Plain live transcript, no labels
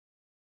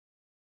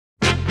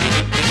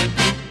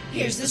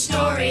Here's the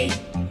story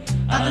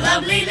of a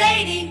lovely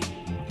lady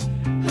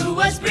who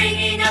was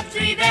bringing up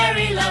 3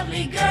 very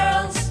lovely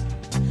girls.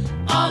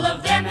 All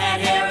of them had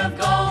hair of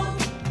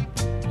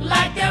gold,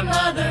 like their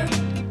mother,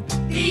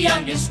 the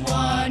youngest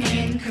one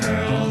in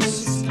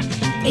curls.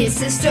 It's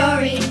the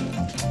story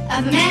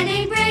of a man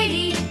named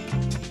Brady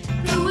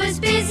who was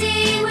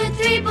busy with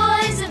 3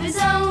 boys of his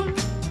own.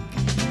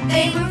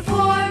 They were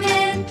 4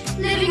 men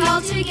living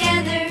all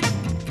together,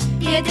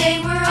 yet they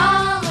were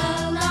all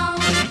alone.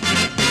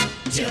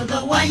 Till the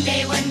one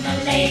day when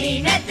the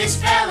lady met this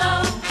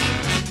fellow,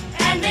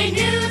 and they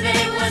knew that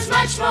it was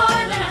much more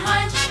than a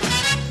hunch,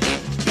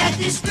 that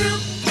this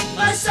group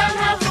must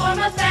somehow form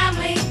a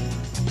family.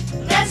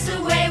 That's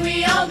the way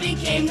we all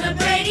became the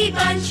Brady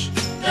Bunch,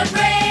 the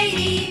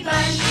Brady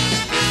Bunch,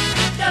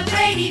 the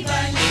Brady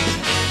Bunch.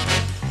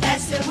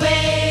 That's the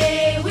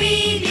way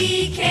we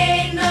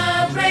became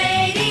the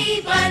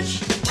Brady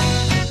Bunch.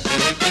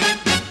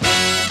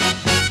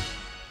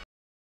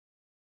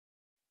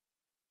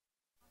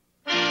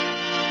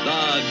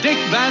 The Dick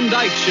Van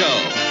Dyke Show,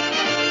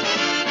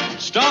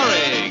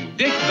 starring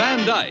Dick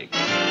Van Dyke,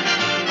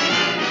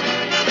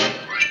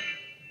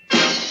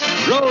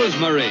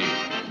 Rosemary,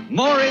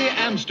 Maury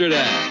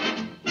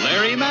Amsterdam,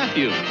 Larry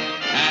Matthews,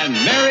 and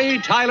Mary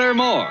Tyler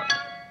Moore.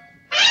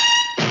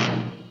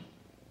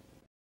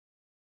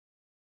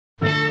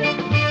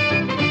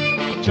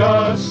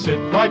 Just sit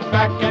right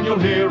back and you'll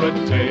hear a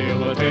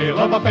tale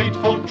of a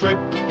fateful trip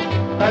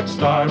that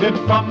started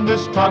from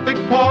this tropic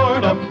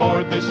port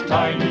aboard this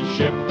tiny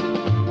ship.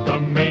 The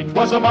mate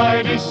was a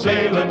mighty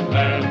sailing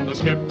man, the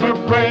skipper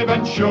brave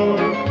and sure.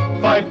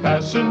 5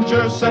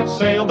 passengers set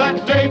sail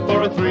that day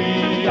for a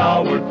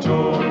 3-hour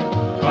tour,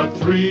 a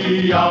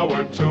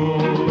 3-hour tour.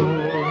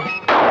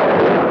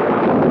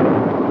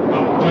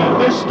 The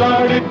weather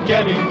started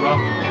getting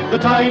rough, the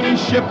tiny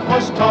ship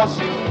was tossed.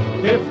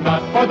 If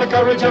not for the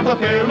courage of the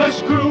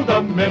fearless crew,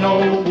 the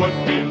minnow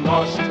would be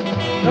lost.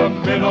 The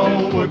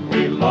minnow would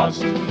be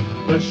lost.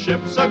 The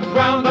ship's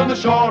aground on the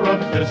shore of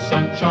this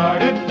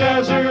uncharted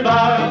desert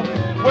isle,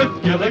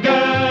 with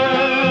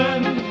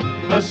Gilligan,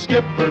 the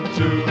skipper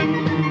too,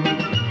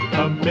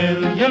 a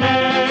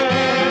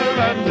millionaire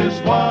and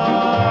his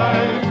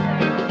wife,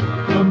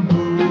 the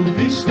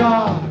movie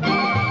star,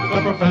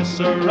 the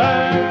professor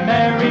and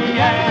Mary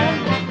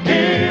Ann,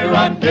 here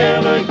on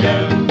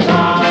Gilligan's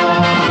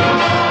Island.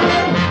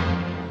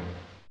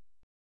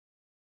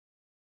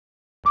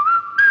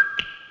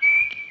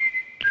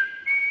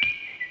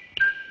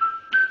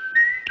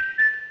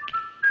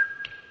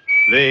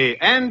 The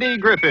Andy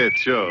Griffith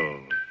Show,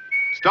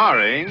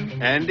 starring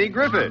Andy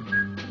Griffith,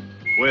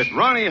 with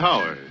Ronnie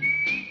Howard.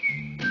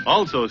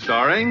 Also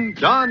starring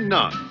Don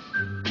Knotts.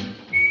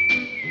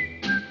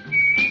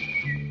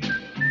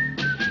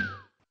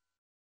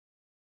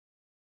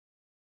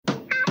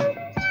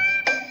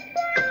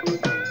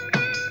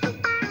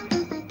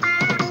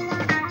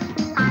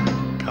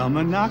 Come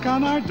and knock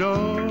on our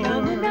door.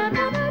 Come and knock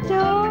on our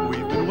door.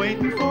 We've been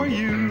waiting for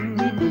you.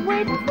 We've been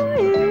waiting for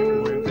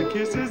you. Where the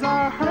kisses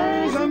are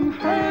hers and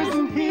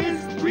his.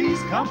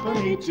 Three's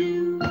company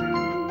too.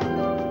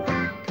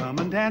 Come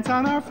and dance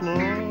on our floor.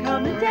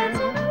 Come and dance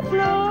on our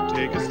floor.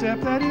 Take a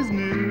step that is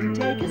new.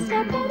 Take a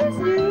step that is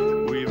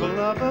new. We've a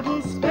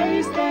lovable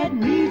space that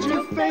needs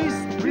your face.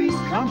 Three's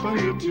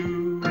company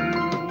too.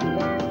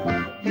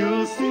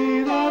 You'll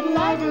see that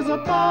life is a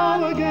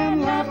ball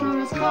again. Laughter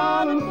is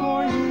calling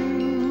for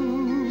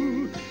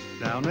you.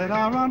 Down at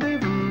our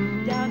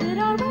rendezvous. Down at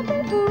our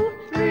rendezvous.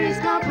 Three's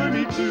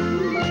company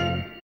too.